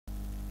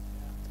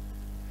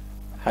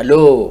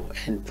Hello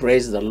and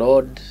praise the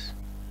Lord.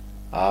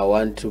 I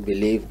want to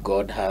believe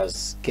God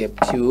has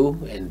kept you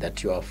and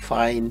that you are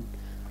fine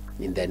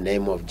in the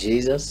name of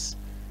Jesus.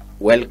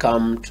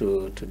 Welcome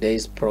to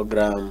today's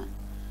program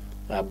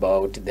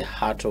about the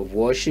heart of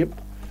worship.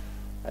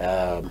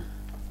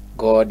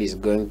 God is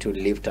going to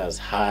lift us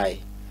high,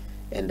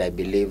 and I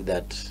believe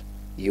that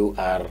you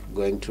are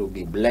going to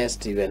be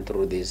blessed even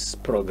through this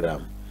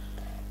program.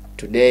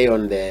 Today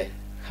on the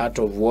heart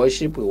of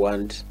worship, we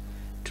want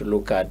to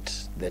look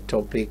at the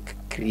topic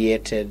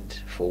created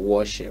for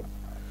worship.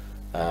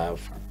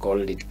 I've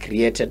called it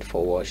created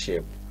for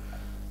worship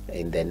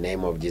in the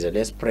name of Jesus.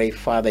 Let's pray.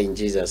 Father, in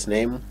Jesus'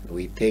 name,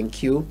 we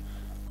thank you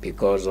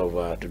because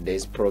of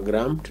today's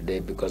program,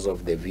 today because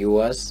of the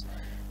viewers.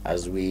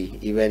 As we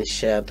even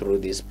share through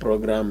this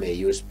program, may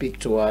you speak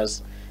to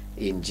us.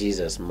 In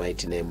Jesus'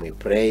 mighty name we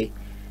pray.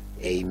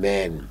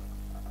 Amen.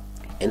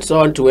 And so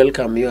I want to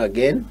welcome you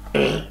again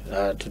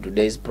to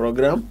today's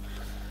program.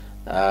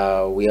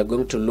 We are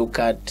going to look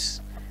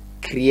at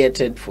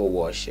created for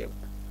worship.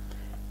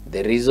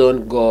 The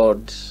reason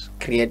God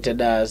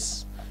created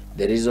us,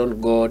 the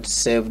reason God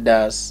saved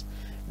us,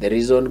 the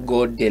reason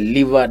God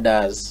delivered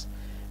us,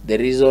 the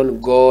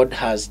reason God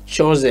has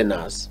chosen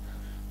us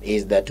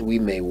is that we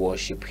may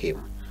worship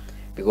Him,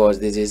 because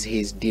this is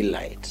His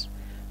delight.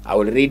 I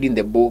will read in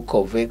the book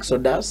of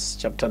Exodus,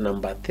 chapter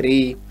number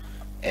 3,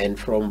 and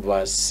from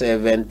verse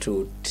 7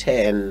 to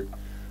 10.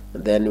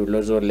 Then we'll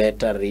also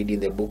later read in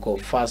the book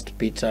of 1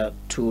 Peter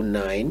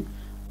 2:9.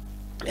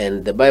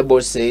 And the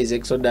Bible says,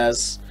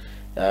 Exodus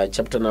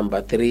chapter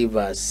number 3,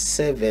 verse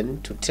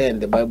 7 to 10,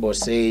 the Bible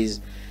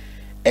says,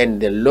 "And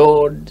the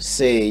Lord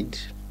said,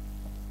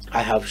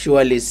 I have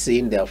surely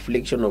seen the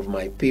affliction of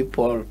my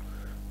people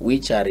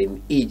which are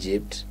in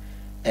Egypt,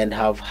 and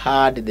have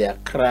heard their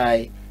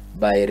cry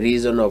by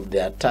reason of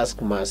their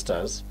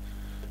taskmasters,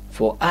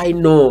 for I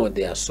know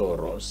their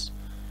sorrows.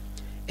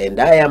 And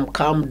I am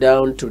come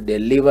down to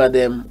deliver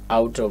them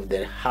out of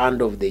the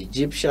hand of the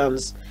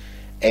Egyptians,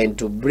 and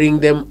to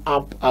bring them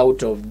up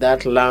out of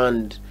that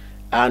land,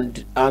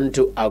 and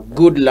unto a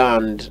good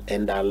land,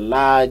 and a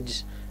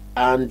large,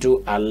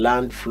 unto a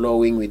land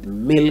flowing with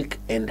milk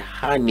and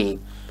honey,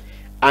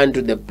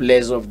 unto the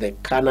place of the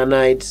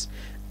Canaanites,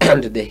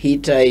 and the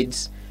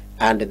Hittites,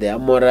 and the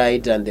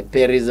Amorites, and the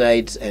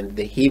Perizzites, and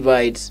the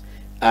Hivites,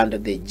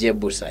 and the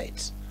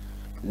Jebusites.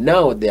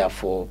 Now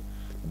therefore,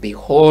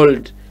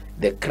 behold,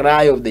 the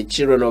cry of the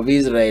children of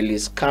Israel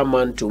is come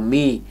unto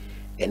me,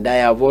 and I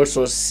have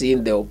also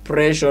seen the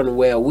oppression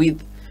wherewith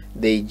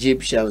the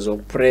Egyptians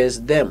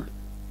oppressed them.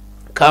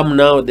 Come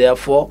now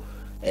therefore,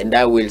 and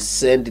I will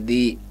send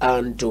thee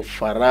unto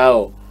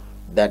Pharaoh,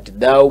 that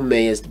thou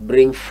mayest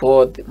bring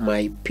forth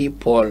my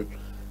people,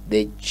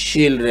 the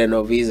children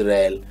of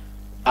Israel,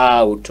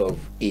 out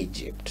of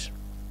Egypt."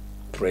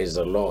 Praise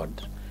the Lord.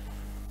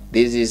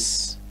 This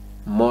is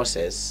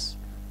Moses.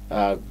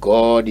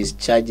 God is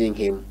charging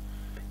him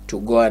to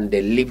go and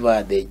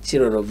deliver the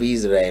children of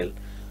Israel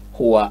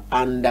who are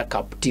under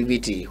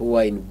captivity, who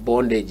are in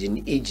bondage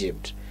in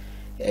Egypt.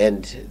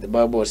 And the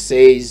Bible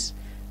says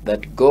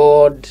that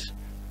God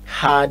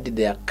heard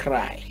their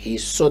cry. He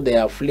saw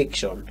their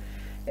affliction,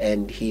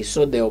 and He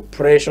saw the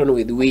oppression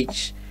with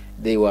which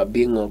they were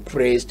being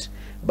oppressed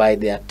by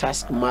their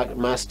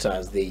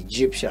taskmasters, the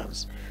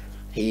Egyptians.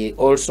 He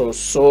also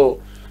saw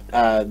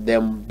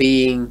them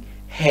being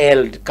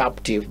held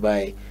captive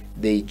by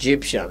the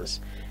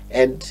Egyptians.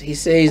 And He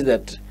says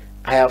that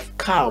I have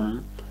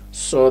come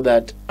so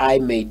that I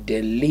may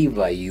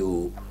deliver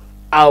you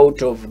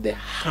out of the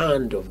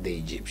hand of the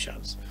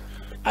Egyptians.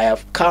 I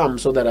have come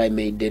so that I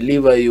may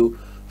deliver you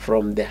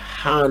from the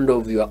hand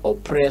of your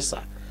oppressor.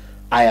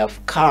 I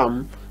have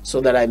come so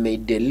that I may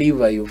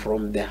deliver you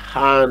from the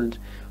hand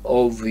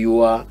of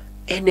your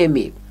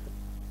enemy,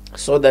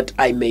 so that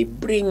I may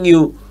bring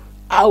you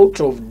out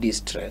of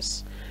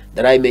distress,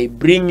 that I may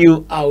bring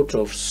you out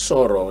of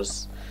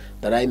sorrows,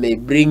 that I may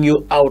bring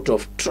you out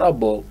of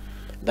trouble,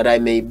 that I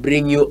may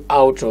bring you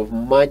out of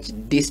much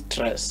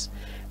distress,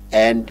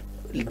 and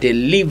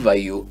deliver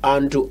you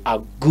unto a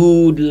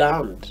good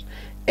land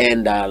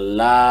and a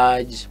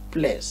large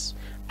place,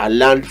 a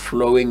land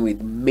flowing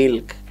with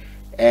milk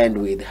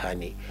and with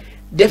honey.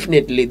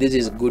 Definitely this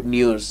is good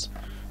news,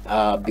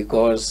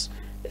 because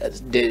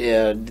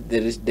there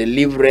is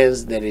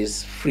deliverance, there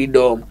is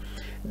freedom,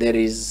 there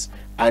is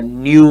a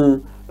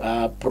new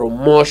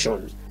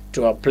promotion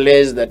to a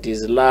place that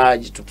is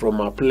large, from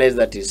a place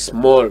that is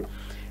small.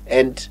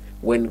 And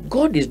when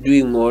God is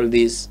doing all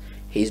this,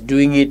 He's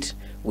doing it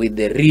with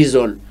the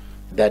reason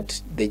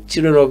that the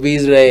children of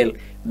Israel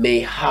may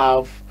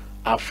have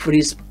a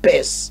free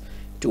space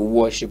to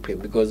worship Him.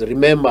 Because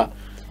remember,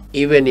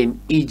 even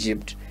in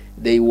Egypt,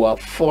 they were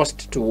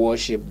forced to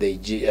worship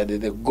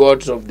the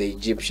gods of the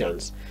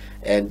Egyptians,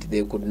 and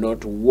they could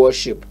not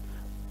worship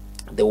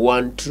the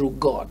one true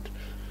God.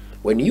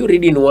 When you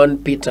read in 1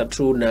 Peter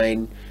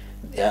 2:9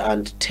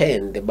 and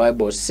 10, the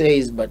Bible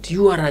says, "But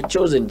you are a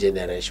chosen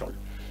generation,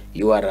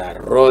 you are a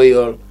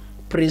royal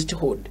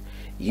priesthood,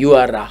 you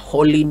are a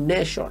holy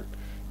nation,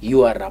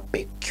 you are a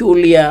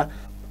peculiar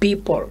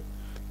people,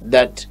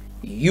 that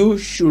you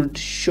should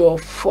show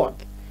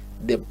forth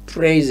the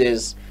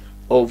praises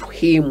of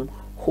him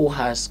who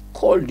has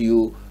called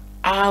you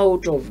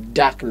out of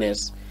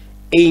darkness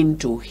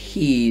into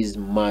his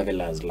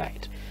marvelous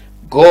light.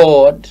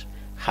 God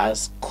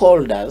has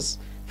called us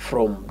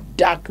from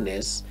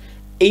darkness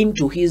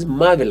into his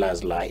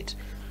marvelous light,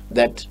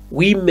 that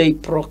we may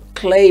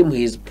proclaim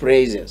his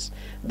praises,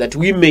 that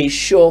we may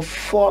show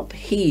forth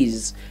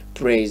his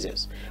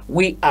praises.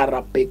 We are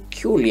a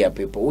peculiar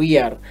people. We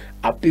are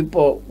a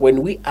people,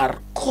 when we are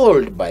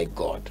called by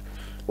God,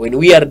 when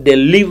we are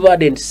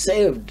delivered and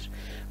saved,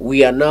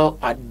 we are now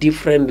a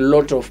different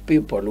lot of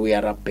people. We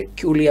are a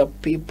peculiar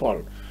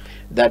people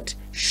that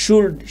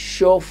should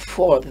show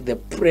forth the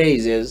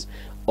praises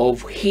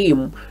of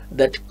him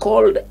that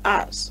called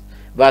us.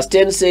 Verse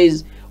 10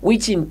 says,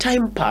 which in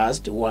time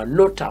past were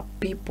not a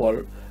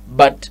people,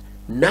 but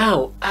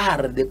now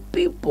are the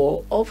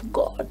people of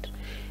God.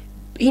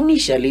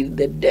 Initially,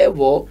 the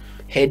devil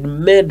had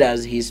made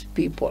us his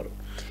people.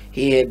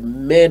 He had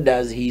made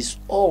us his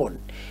own.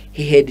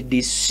 He had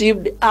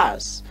deceived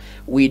us.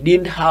 We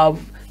didn't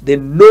have the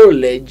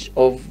knowledge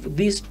of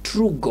this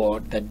true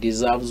God that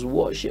deserves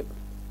worship.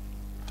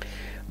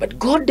 But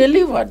God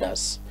delivered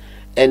us.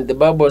 And the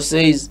Bible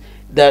says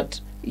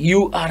that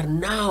you are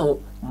now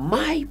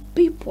my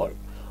people.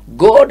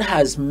 God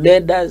has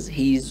made us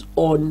his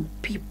own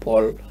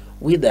people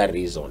with a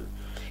reason.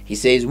 He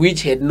says,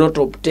 which had not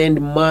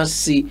obtained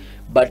mercy,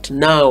 but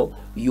now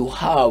you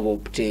have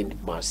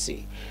obtained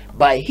mercy.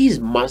 By his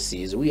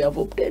mercies, we have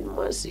obtained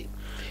mercy.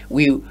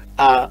 We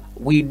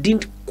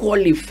didn't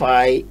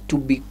qualify to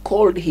be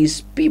called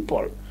his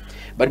people,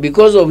 but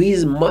because of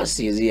his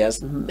mercies, he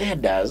has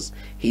made us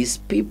his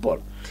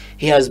people.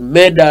 He has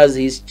made us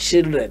his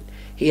children.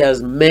 He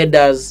has made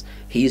us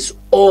his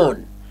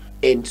own,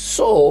 and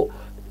so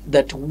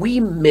that we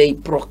may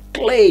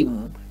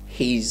proclaim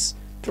his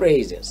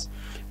praises.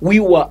 We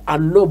were a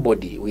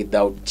nobody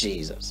without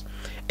Jesus.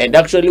 And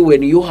actually,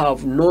 when you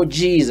have no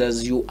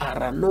Jesus, you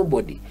are a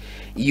nobody.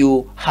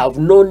 You have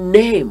no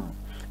name.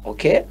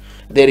 Okay?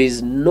 There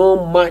is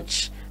no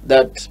much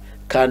that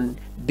can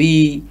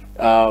be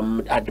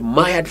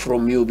admired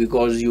from you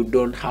because you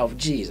don't have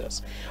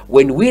Jesus.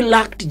 When we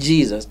lacked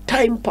Jesus,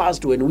 time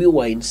passed when we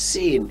were in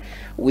sin,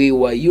 we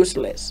were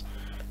useless.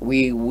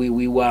 We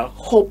were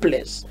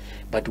hopeless.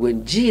 But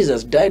when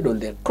Jesus died on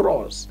the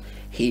cross,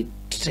 he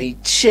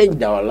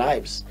changed our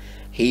lives.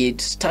 He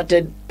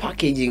started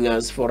packaging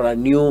us for a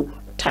new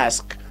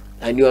task,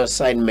 a new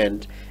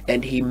assignment,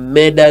 and he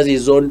made us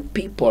his own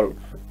people,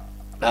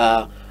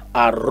 a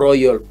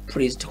royal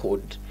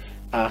priesthood,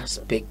 a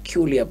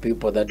peculiar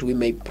people, that we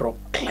may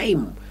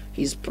proclaim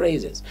his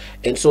praises.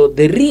 And so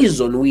the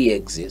reason we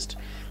exist,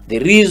 the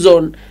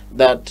reason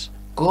that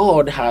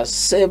God has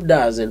saved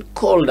us and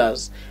called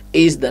us,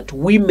 is that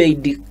we may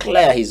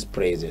declare his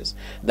praises,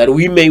 that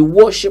we may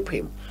worship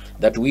him,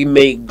 that we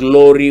may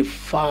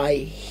glorify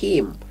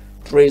him.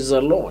 Praise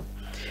the Lord.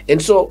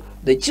 And so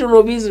the children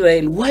of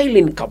Israel, while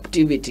in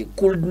captivity,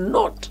 could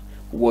not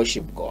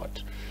worship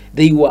God.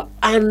 They were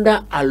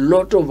under a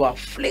lot of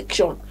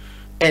affliction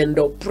and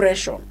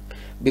oppression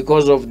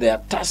because of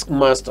their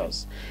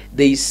taskmasters.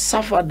 They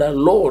suffered a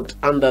lot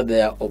under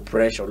their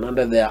oppression,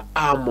 under their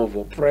arm of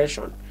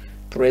oppression.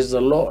 Praise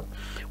the Lord.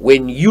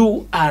 When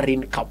you are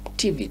in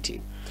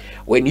captivity,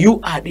 when you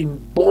are in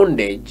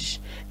bondage,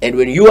 and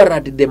when you are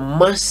at the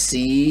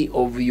mercy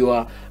of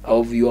your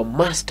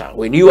master,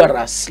 when you are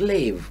a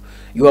slave,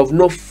 you have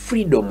no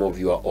freedom of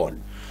your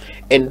own.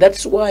 And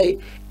that's why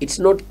it's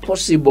not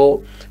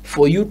possible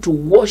for you to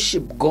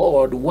worship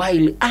God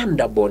while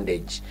under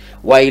bondage,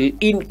 while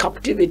in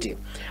captivity,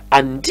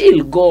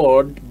 until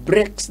God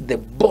breaks the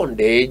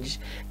bondage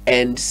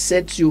and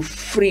sets you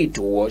free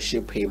to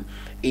worship him,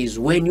 is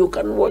when you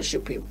can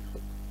worship him.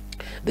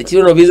 The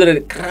children of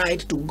Israel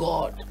cried to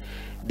God,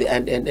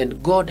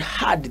 and God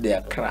heard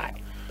their cry.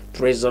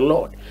 Praise the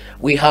Lord.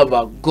 We have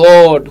a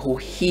God who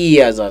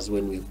hears us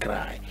when we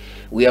cry.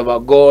 We have a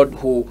God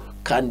who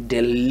can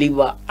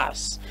deliver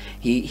us.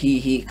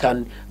 He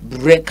can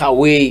break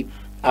away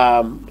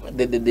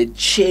the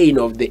chain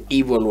of the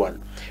evil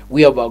one.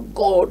 We have a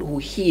God who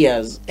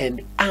hears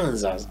and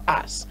answers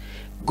us.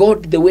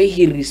 God, the way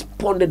he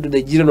responded to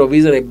the children of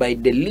Israel by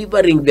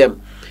delivering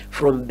them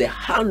from the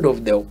hand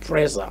of the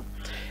oppressor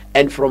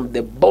and from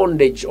the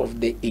bondage of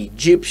the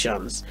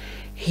Egyptians,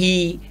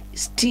 he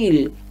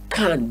still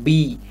can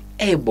be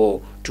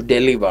able to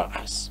deliver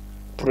us.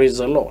 Praise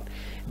the Lord.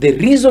 The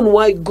reason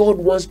why God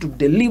wants to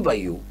deliver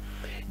you,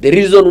 the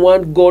reason why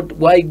God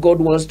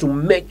wants to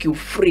make you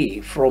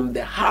free from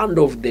the hand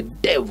of the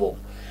devil,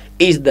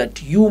 is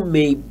that you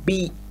may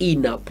be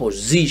in a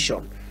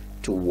position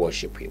to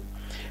worship him,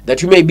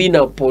 that you may be in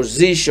a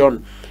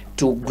position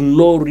to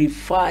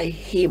glorify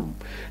him,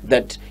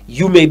 that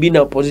you may be in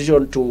a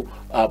position to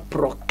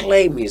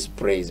proclaim his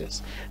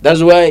praises.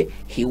 That's why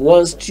he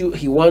wants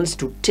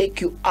to take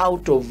you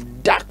out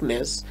of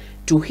darkness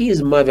to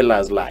his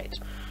marvelous light.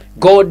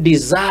 God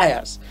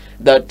desires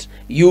that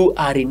you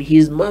are in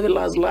his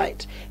marvelous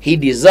light. He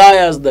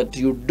desires that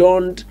you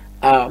don't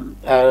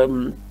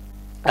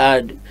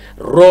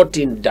wrought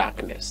in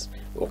darkness.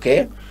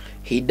 Okay,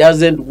 he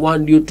doesn't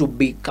want you to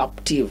be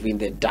captive in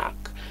the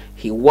dark.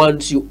 He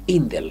wants you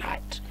in the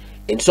light.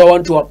 And so I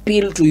want to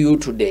appeal to you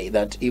today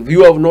that if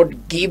you have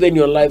not given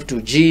your life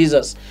to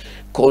Jesus,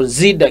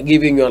 consider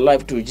giving your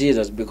life to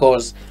Jesus,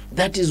 because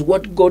that is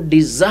what God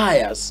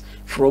desires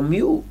from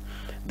you,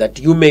 that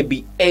you may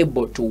be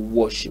able to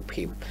worship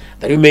him,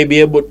 that you may be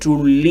able to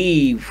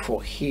live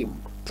for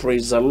him.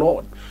 Praise the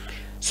Lord.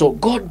 So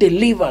God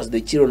delivers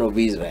the children of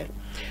Israel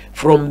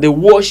from the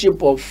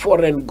worship of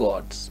foreign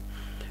gods,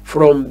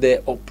 from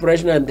the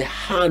oppression and the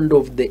hand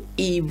of the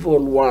evil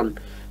one,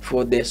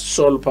 for the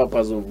sole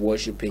purpose of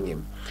worshiping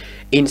him.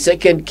 In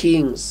 2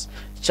 Kings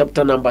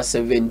chapter number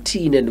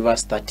 17 and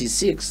verse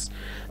 36,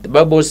 the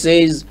Bible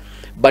says,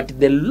 "But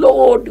the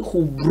Lord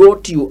who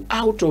brought you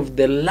out of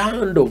the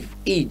land of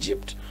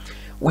Egypt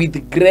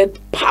with great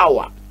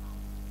power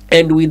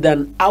and with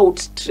an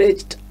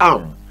outstretched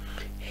arm,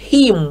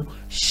 him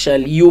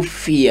shall you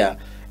fear,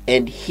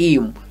 and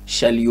him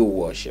shall you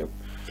worship,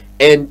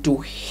 and to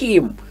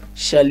him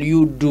shall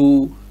you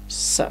do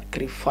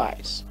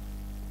sacrifice."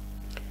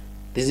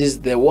 This is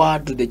the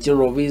word to the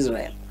children of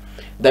Israel,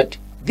 that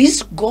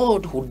this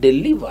God who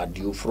delivered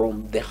you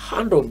from the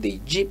hand of the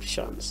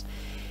Egyptians,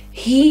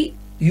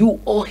 you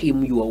owe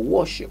him your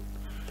worship.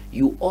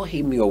 You owe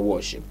him your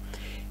worship.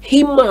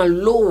 Him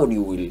alone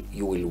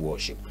you will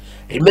worship.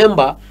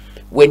 Remember,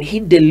 when he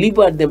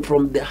delivered them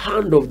from the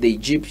hand of the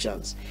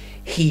Egyptians,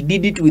 he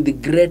did it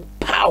with great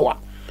power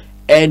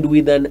and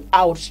with an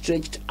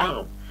outstretched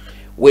arm.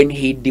 When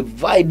he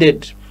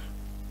divided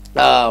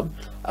the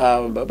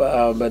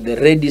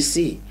Red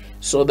Sea,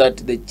 so that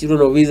the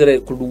children of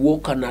Israel could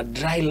walk on a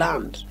dry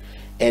land,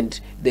 and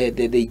the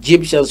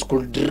Egyptians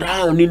could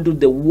drown into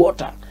the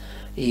water.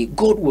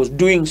 God was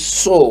doing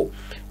so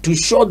to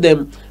show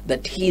them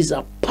that he is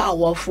a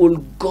powerful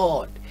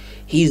God.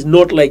 He is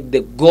not like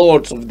the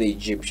gods of the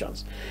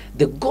Egyptians.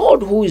 The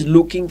God who is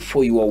looking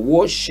for your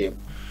worship,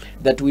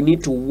 that we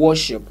need to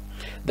worship,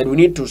 that we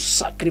need to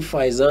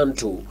sacrifice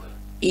unto,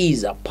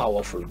 is a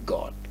powerful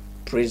God.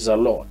 Praise the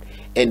Lord.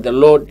 And the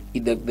Lord,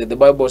 the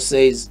Bible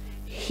says,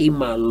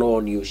 him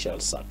alone you shall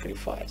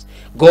sacrifice.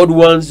 God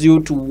wants you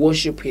to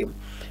worship him,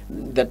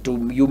 that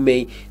you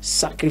may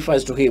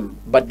sacrifice to him.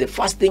 But the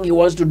first thing he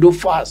wants to do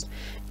first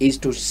is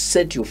to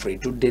set you free,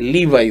 to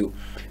deliver you,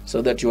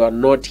 so that you are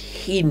not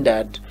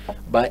hindered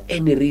by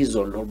any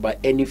reason or by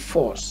any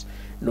force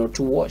not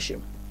to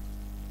worship.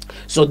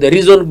 So the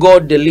reason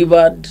God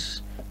delivered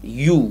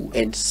you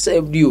and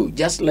saved you,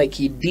 just like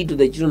he did to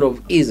the children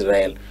of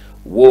Israel,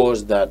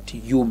 was that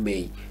you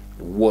may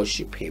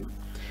worship him.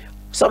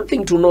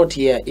 Something to note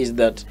here is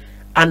that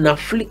an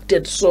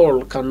afflicted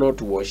soul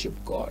cannot worship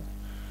God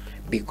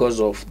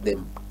because of the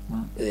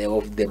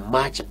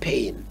much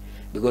pain.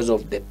 Because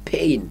of the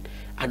pain,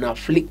 an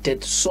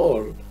afflicted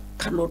soul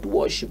cannot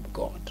worship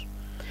God.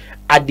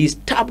 A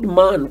disturbed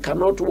man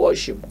cannot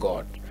worship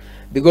God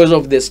because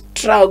of the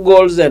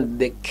struggles and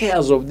the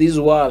cares of this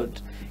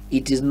world.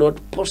 It is not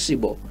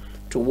possible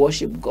to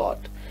worship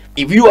God.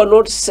 If you are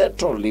not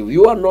settled, if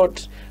you are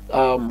not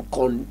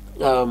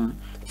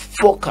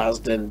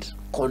focused and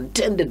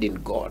contented in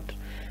God,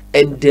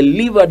 and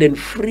delivered and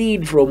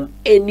freed from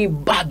any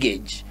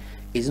baggage,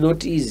 it's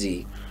not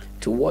easy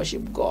to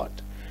worship God.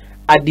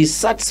 A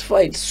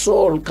dissatisfied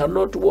soul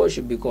cannot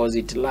worship because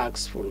it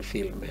lacks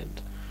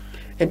fulfillment.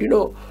 And you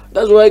know,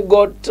 that's why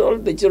God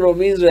told the children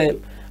of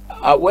Israel,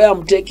 where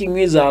I'm taking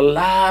you is a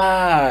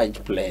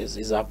large place.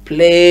 It's a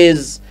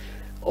place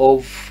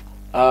of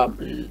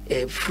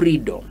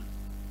freedom.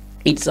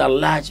 It's a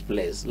large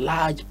place,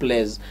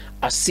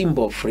 a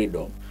symbol of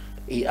freedom.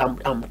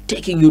 I'm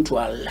taking you to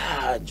a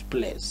large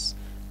place.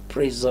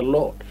 Praise the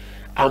Lord.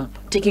 I'm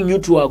taking you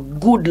to a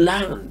good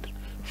land,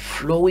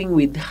 flowing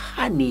with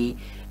honey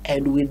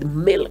and with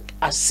milk,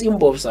 a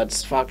symbol of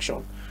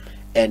satisfaction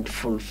and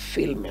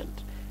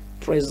fulfillment.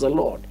 Praise the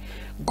Lord.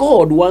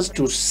 God wants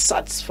to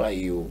satisfy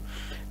you.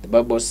 The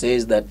Bible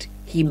says that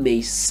he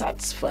may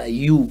satisfy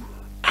you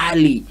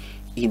early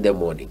in the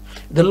morning.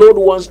 The Lord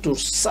wants to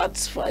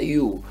satisfy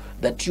you,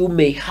 that you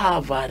may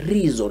have a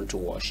reason to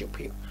worship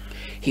him.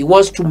 He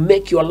wants to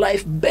make your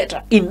life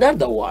better. In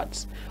other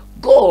words,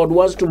 God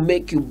wants to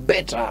make you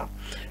better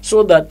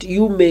so that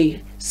you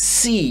may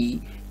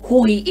see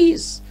who he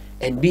is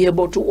and be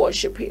able to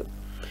worship him.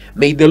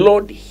 May the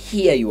Lord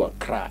hear your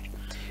cry.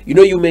 You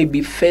know, you may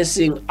be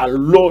facing a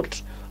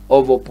lot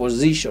of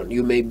opposition.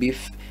 You may be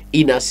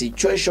in a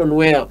situation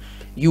where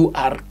you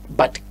are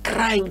but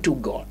crying to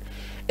God.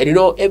 And you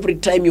know, every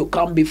time you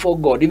come before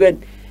God,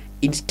 even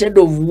instead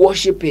of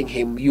worshiping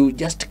him, you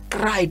just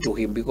cry to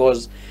him,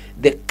 because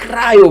the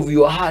cry of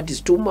your heart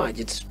is too much.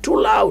 It's too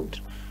loud.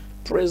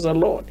 Praise the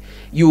Lord.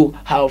 You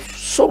have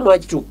so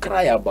much to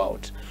cry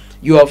about.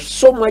 You have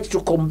so much to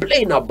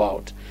complain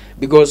about,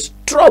 because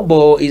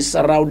trouble is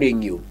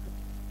surrounding you.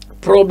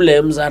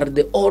 Problems are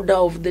the order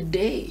of the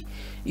day.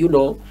 You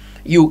know,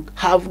 you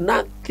have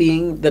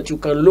nothing that you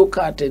can look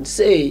at and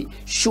say,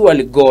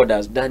 surely God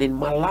has done in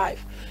my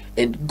life.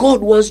 And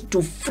God wants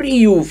to free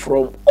you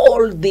from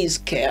all these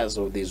cares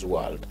of this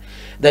world,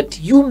 that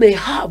you may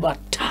have a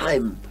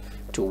time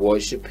to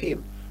worship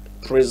him.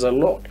 Praise the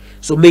Lord.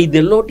 So may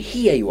the Lord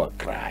hear your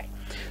cry,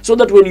 so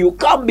that when you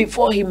come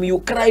before him, you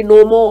cry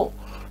no more,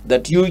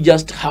 that you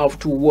just have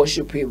to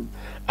worship him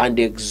and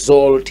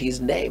exalt his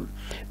name.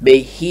 May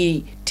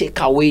he take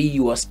away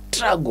your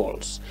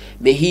struggles.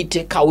 May he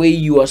take away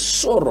your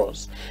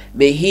sorrows.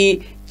 May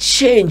he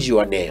change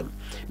your name.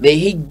 May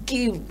he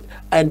give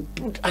and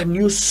put a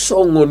new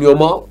song on your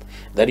mouth,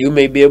 that you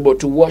may be able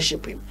to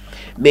worship him.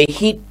 May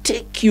he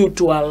take you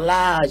to a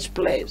large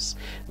place,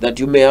 that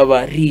you may have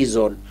a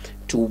reason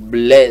to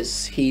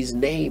bless his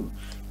name.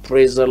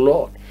 Praise the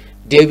Lord.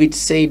 David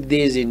said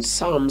this in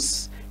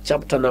Psalms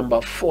chapter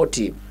number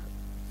 40,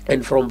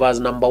 and from verse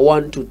number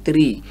 1 to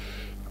 3,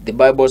 the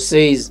Bible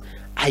says,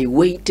 I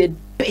waited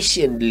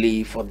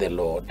patiently for the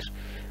Lord,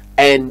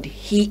 and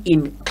he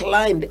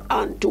inclined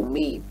unto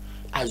me.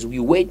 As we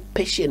wait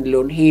patiently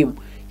on him,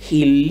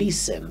 he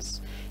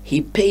listens. He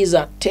pays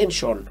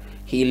attention.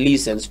 He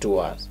listens to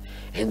us.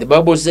 And the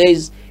Bible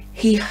says,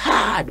 he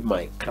heard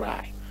my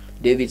cry.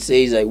 David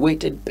says, I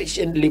waited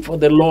patiently for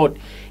the Lord.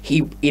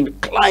 He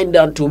inclined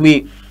unto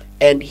me,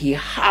 and he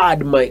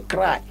heard my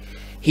cry.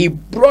 He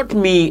brought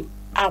me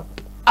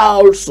up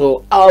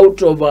also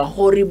out of a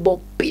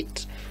horrible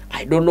pit.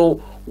 I don't know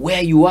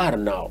where you are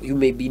now. You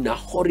may be in a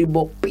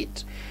horrible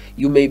pit.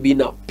 You may be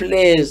in a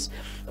place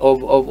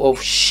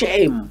of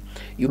shame.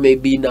 You may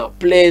be in a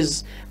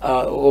place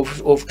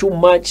of too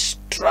much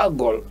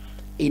struggle,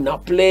 in a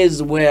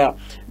place where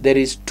there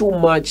is too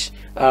much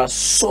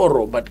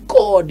sorrow. But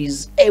God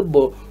is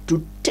able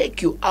to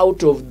take you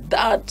out of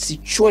that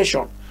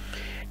situation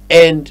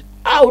and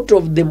out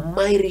of the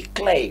miry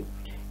clay,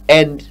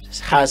 and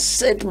has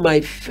set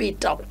my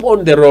feet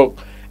upon the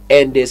rock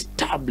and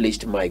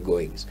established my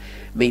goings.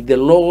 May the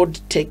Lord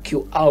take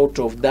you out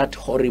of that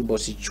horrible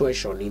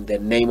situation in the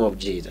name of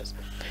Jesus.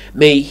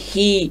 May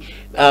he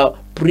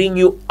bring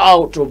you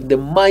out of the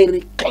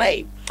miry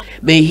clay.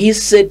 May he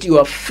set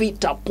your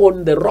feet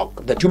upon the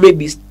rock, that you may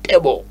be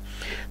stable,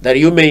 that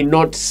you may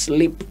not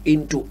slip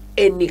into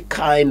any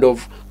kind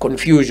of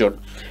confusion.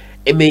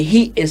 And may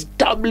he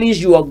establish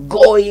your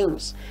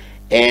goings.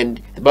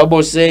 And the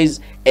Bible says,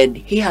 and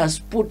he has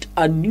put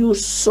a new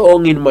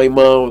song in my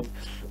mouth,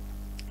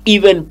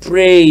 even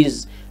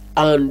praise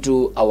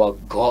unto our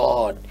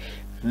God.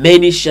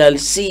 Many shall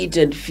see it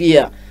and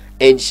fear,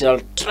 and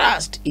shall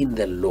trust in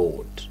the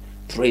Lord.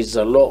 Praise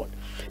the Lord.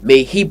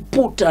 May he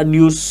put a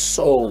new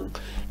song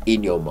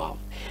in your mouth.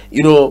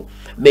 You know,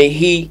 may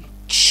he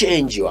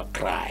change your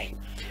cry.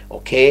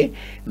 Okay?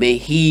 May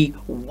he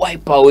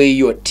wipe away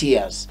your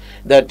tears,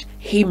 that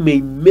he may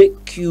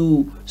make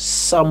you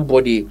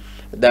somebody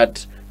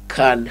that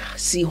can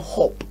see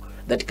hope,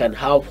 that can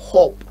have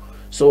hope.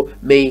 So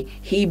may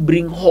he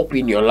bring hope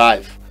in your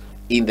life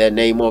in the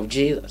name of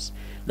Jesus.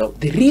 Now,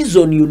 the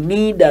reason you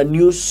need a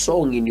new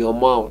song in your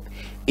mouth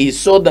is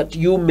so that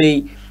you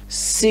may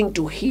sing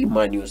to him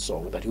a new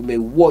song, that you may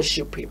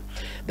worship him,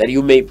 that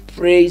you may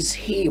praise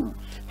him.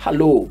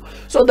 Hello.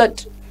 So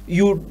that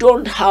you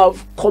don't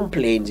have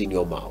complaints in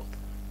your mouth.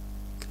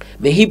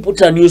 May he put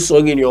a new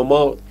song in your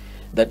mouth,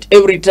 that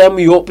every time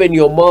you open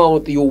your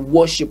mouth, you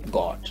worship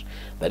God.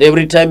 That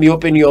every time you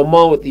open your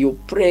mouth, you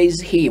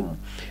praise him.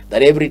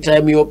 That every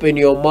time you open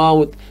your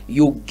mouth,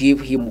 you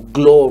give him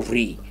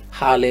glory.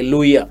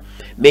 Hallelujah.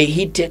 May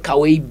he take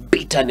away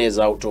bitterness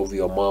out of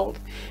your mouth.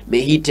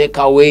 May he take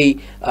away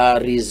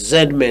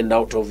resentment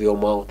out of your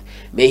mouth.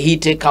 May he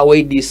take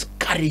away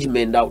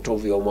discouragement out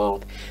of your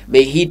mouth.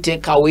 May he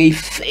take away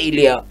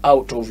failure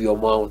out of your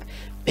mouth.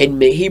 And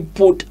may he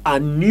put a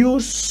new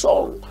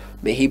song.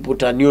 May he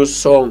put a new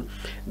song,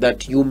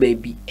 that you may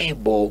be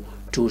able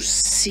to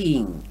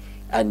sing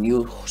a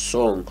new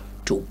song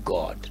to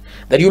God.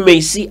 That you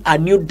may see a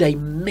new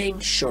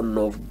dimension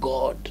of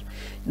God.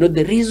 You know,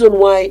 the reason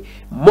why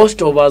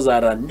most of us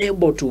are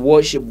unable to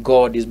worship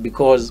God is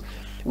because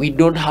we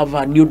don't have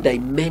a new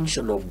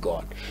dimension of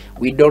God.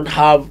 We don't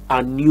have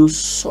a new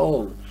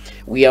song.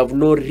 We have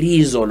no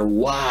reason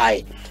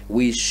why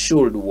we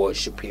should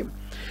worship him.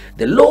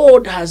 The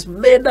Lord has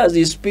made us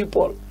his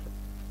people,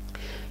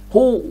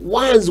 who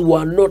once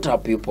were not a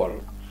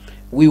people.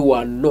 We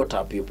were not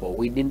a people.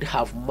 We didn't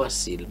have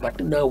mercy, but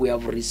now we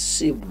have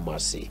received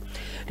mercy.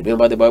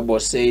 Remember, the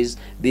Bible says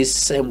this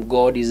same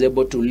God is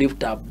able to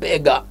lift a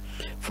beggar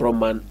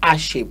from an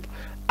ash heap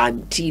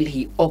until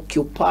he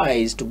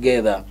occupies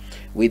together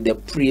with the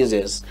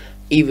princes,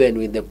 even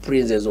with the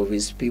princes of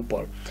his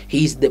people.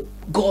 He is the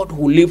God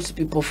who lifts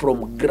people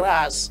from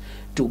grass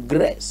to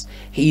grace.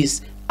 He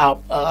is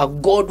a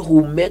God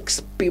who makes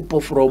people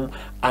from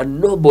a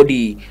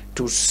nobody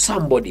to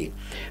somebody.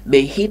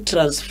 May he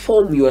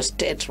transform your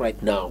state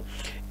right now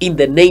in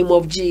the name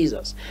of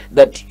Jesus,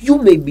 that you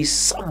may be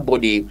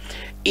somebody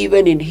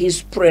even in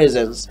his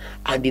presence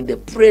and in the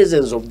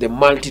presence of the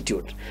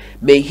multitude.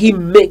 May he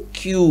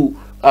make you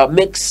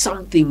make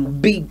something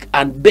big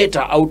and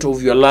better out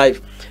of your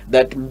life,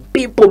 that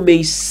people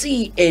may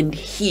see and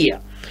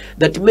hear,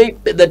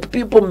 that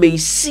people may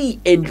see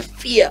and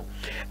fear,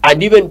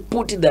 and even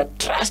put their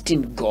trust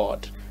in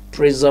God.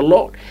 Praise the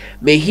Lord.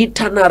 May He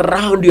turn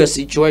around your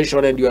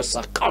situation and your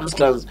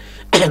circumstance,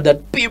 and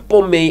that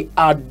people may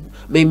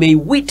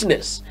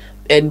witness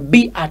and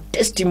be a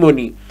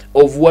testimony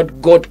of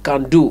what God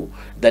can do,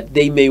 that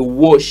they may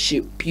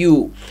worship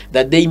you,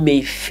 that they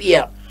may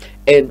fear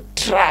and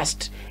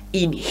trust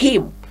in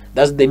Him.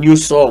 That's the new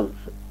song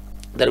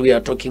that we are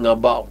talking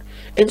about.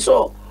 And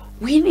so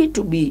we need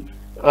to be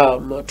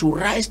to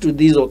rise to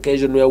this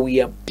occasion where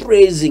we are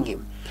praising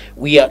Him,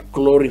 we are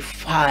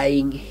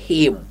glorifying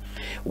Him,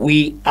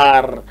 we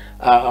are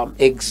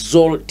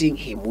exalting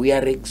Him, we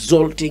are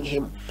exalting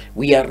Him,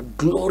 we are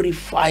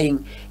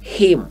glorifying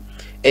Him.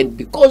 And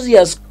because He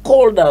has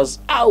called us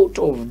out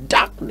of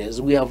darkness,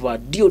 we have a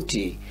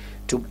duty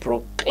to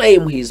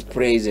proclaim His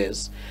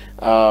praises,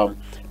 to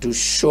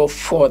show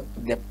forth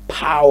the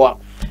power,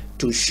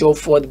 to show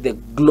forth the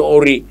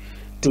glory,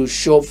 to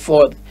show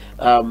forth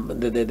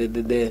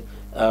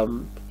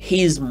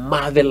His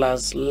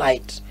marvelous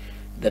light,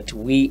 that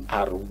we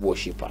are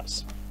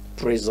worshippers.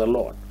 Praise the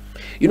Lord.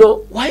 You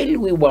know, while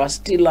we were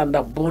still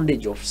under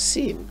bondage of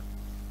sin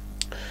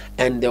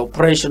and the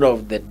oppression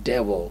of the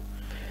devil,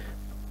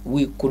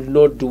 we could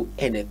not do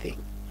anything.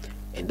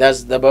 And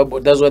that's the Bible.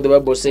 That's what the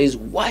Bible says.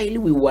 While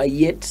we were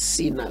yet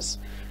sinners,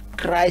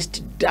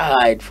 Christ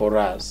died for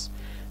us,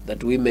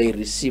 that we may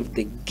receive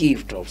the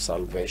gift of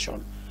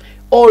salvation.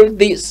 All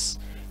this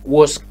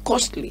was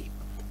costly.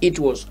 It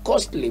was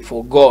costly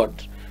for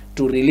God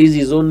to release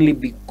His only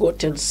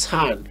begotten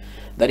Son,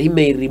 that He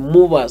may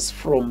remove us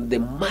from the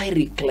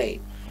miry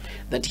clay,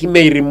 that He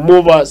may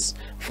remove us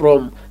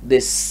from the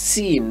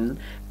sin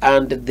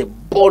and the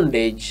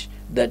bondage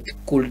that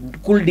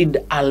couldn't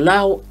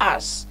allow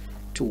us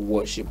to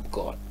worship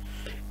God.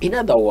 In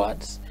other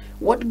words,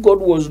 what God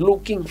was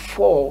looking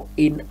for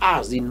in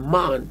us, in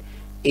man,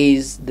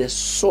 is the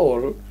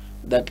soul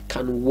that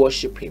can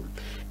worship Him,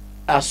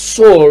 a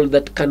soul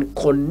that can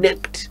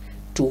connect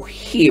to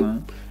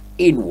Him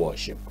in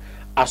worship,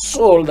 a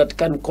soul that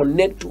can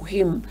connect to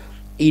Him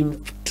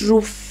in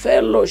true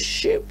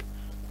fellowship.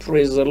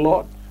 Praise the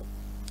Lord.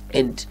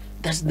 And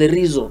that's the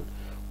reason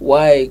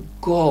why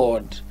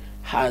God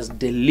has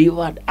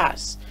delivered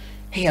us.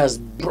 He has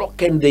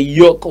broken the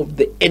yoke of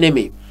the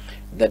enemy,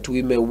 that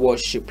we may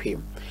worship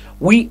Him.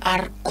 We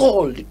are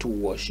called to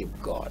worship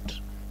God.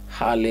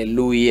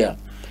 Hallelujah.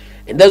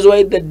 And that's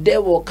why the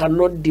devil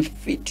cannot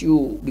defeat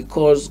you,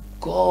 because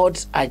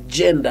God's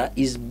agenda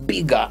is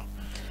bigger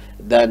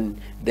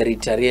than the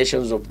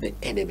retaliations of the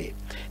enemy.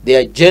 The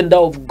agenda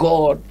of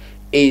God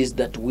is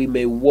that we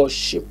may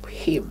worship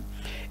Him.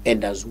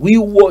 And as we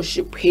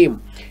worship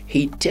Him,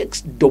 He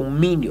takes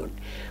dominion.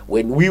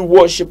 When we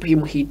worship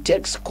Him, He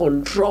takes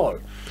control.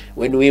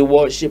 When we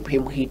worship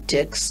Him, He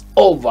takes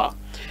over.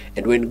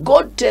 And when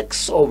God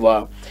takes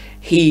over,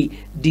 He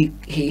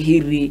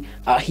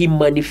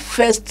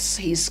manifests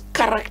His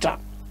character.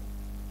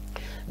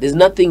 There's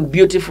nothing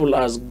beautiful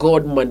as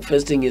God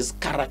manifesting His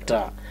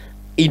character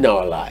in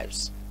our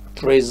lives.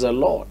 Praise the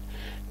Lord.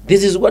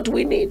 This is what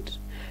we need.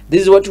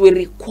 This is what we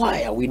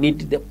require. We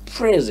need the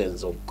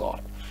presence of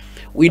God.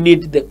 We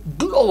need the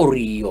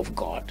glory of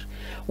God.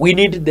 We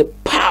need the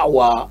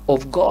power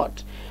of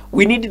God.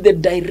 We need the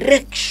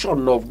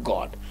direction of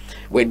God.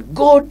 When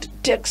God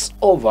takes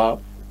over,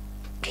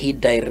 He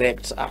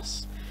directs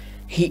us.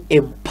 He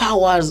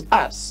empowers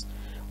us.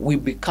 We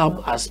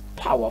become as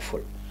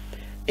powerful.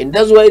 And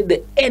that's why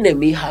the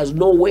enemy has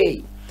no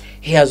way.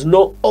 He has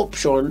no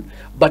option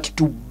but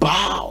to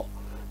bow.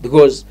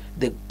 Because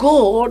the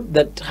God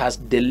that has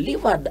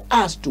delivered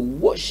us to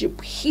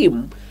worship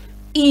Him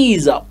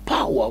is a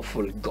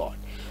powerful God.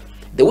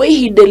 The way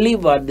He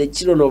delivered the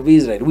children of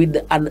Israel with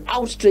an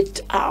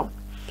outstretched arm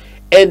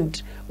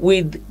and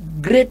with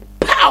great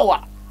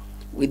power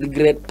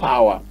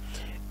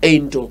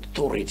and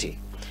authority,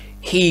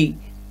 He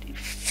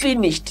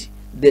finished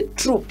the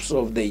troops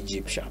of the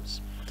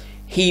Egyptians.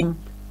 He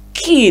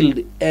killed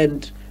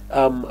and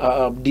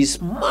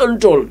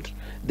dismantled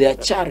their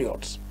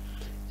chariots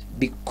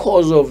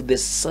because of the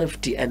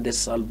safety and the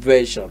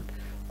salvation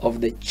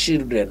of the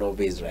children of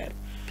Israel.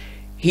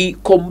 He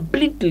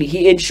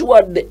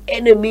ensured the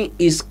enemy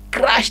is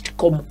crushed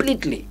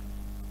completely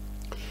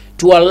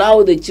to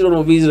allow the children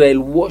of Israel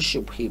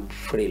worship Him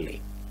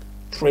freely.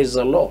 Praise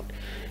the Lord.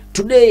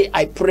 Today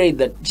I pray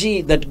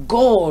that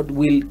God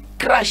will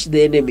crush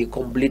the enemy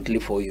completely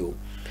for you,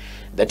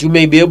 that you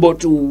may be able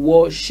to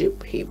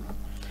worship Him,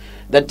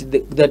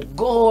 that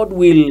God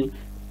will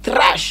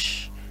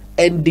thrash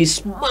and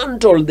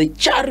dismantle the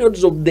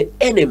chariots of the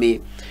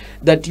enemy,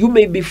 that you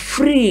may be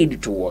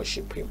freed to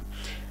worship Him.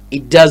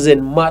 It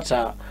doesn't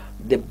matter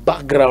the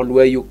background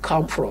where you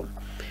come from.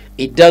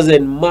 It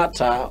doesn't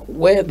matter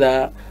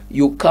whether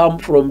you come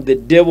from the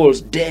devil's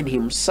den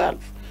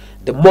himself.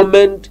 The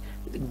moment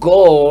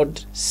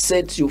God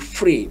sets you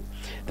free,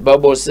 the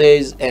Bible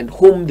says, and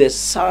whom the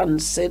Son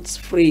sets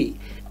free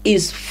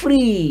is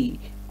free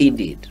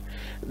indeed.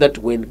 That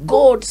when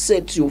God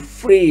sets you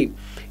free,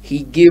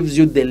 He gives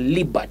you the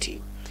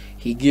liberty.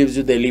 He gives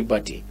you the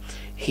liberty.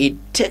 He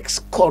takes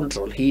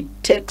control. He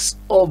takes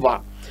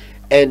over.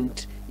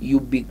 And you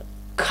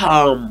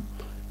become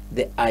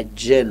the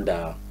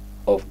agenda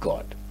of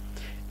God.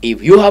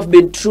 If you have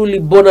been truly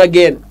born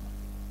again,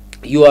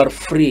 you are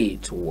free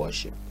to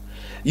worship.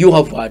 You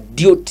have a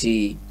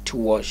duty to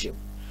worship.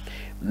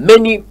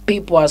 Many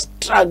people are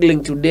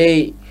struggling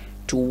today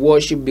to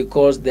worship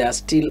because they are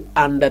still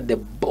under the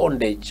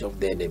bondage of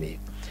the enemy.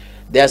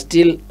 They are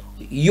still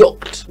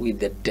yoked with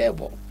the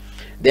devil.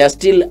 They are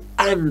still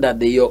under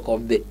the yoke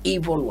of the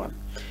evil one.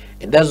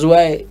 And that's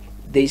why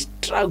they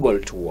struggle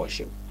to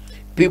worship.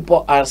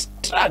 People are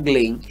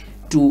struggling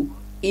to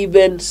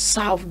even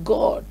serve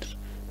God.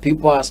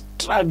 People are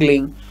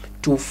struggling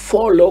to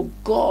follow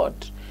God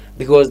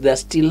because they're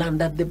still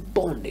under the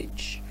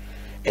bondage.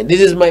 And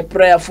this is my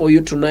prayer for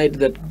you tonight,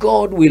 that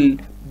God will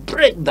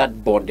break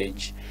that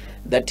bondage,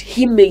 that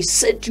he may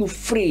set you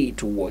free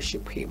to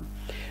worship him,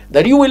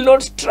 that you will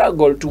not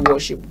struggle to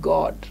worship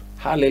God.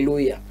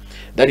 Hallelujah.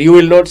 That you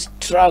will not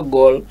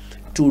struggle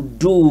to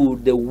do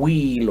the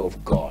will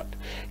of God.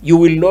 You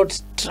will not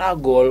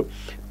struggle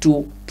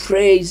to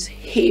praise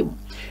him,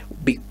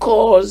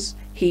 because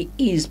he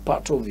is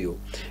part of you.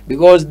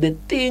 Because the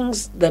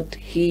things that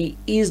he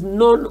is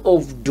known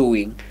of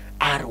doing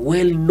are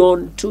well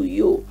known to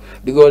you,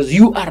 because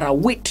you are a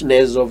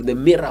witness of the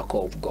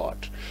miracle of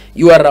God.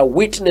 You are a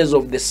witness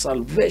of the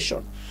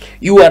salvation.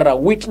 You are a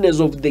witness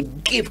of the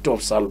gift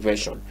of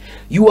salvation.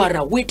 You are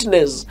a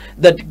witness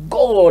that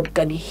God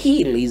can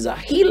heal. He's a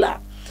healer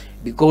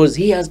because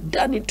he has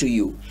done it to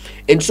you.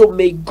 And so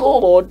may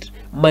God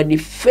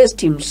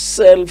manifest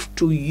himself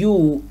to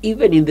you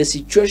even in the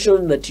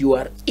situation that you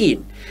are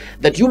in,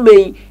 that you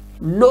may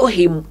know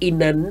him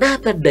in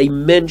another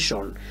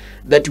dimension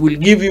that will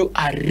give you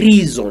a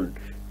reason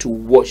to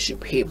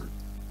worship him.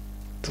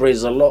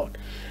 Praise the Lord.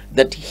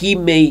 That he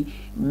may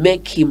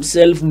make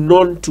himself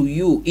known to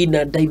you in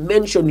a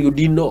dimension you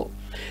didn't know,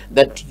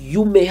 that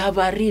you may have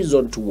a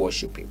reason to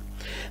worship him,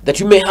 that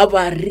you may have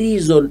a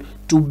reason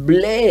to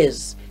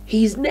bless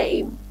his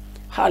name.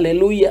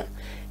 Hallelujah.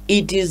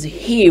 It is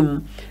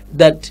him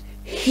that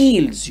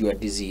heals your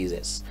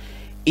diseases.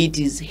 It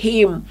is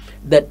him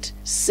that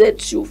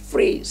sets you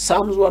free.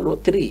 Psalms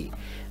 103,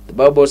 the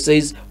Bible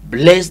says,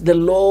 "Bless the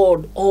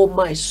Lord, O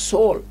my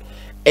soul,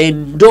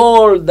 and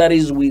all that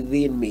is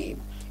within me."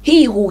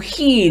 He who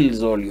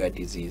heals all your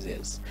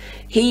diseases.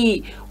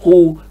 He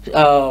who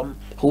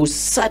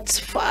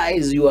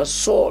satisfies your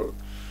soul.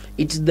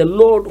 It is the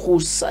Lord who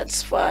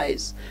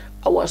satisfies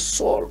our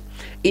soul.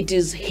 It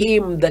is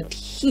him that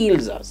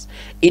heals us.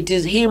 It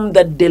is him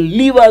that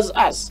delivers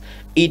us.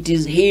 It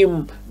is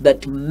him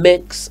that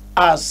makes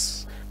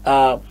us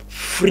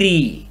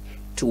free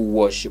to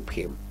worship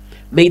him.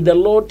 May the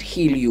Lord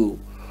heal you.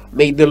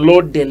 May the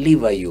Lord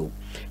deliver you.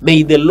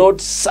 May the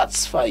Lord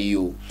satisfy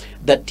you,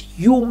 that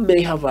you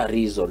may have a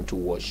reason to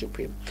worship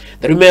him,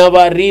 that you may have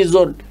a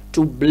reason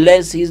to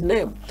bless his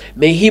name.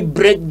 May he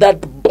break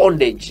that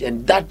bondage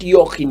and that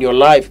yoke in your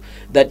life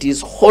that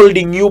is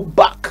holding you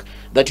back,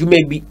 that you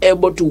may be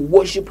able to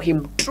worship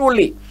him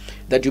truly,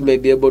 that you may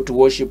be able to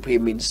worship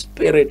him in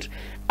spirit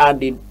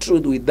and in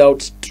truth,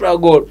 without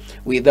struggle,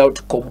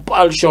 without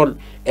compulsion,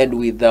 and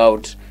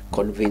without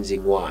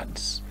convincing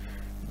words.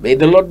 May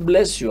the Lord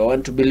bless you. I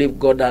want to believe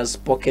God has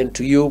spoken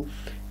to you,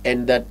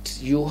 and that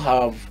you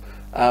have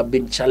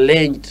been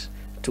challenged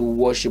to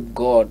worship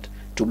God,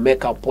 to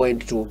make a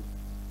point to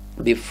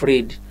be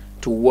freed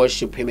to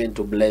worship him and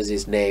to bless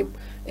his name,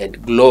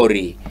 and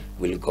glory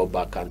will go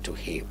back unto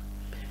him.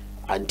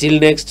 Until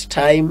next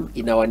time,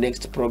 in our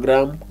next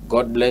program,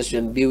 God bless you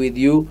and be with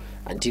you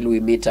until we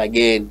meet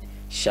again.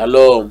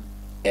 Shalom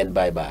and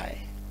bye-bye.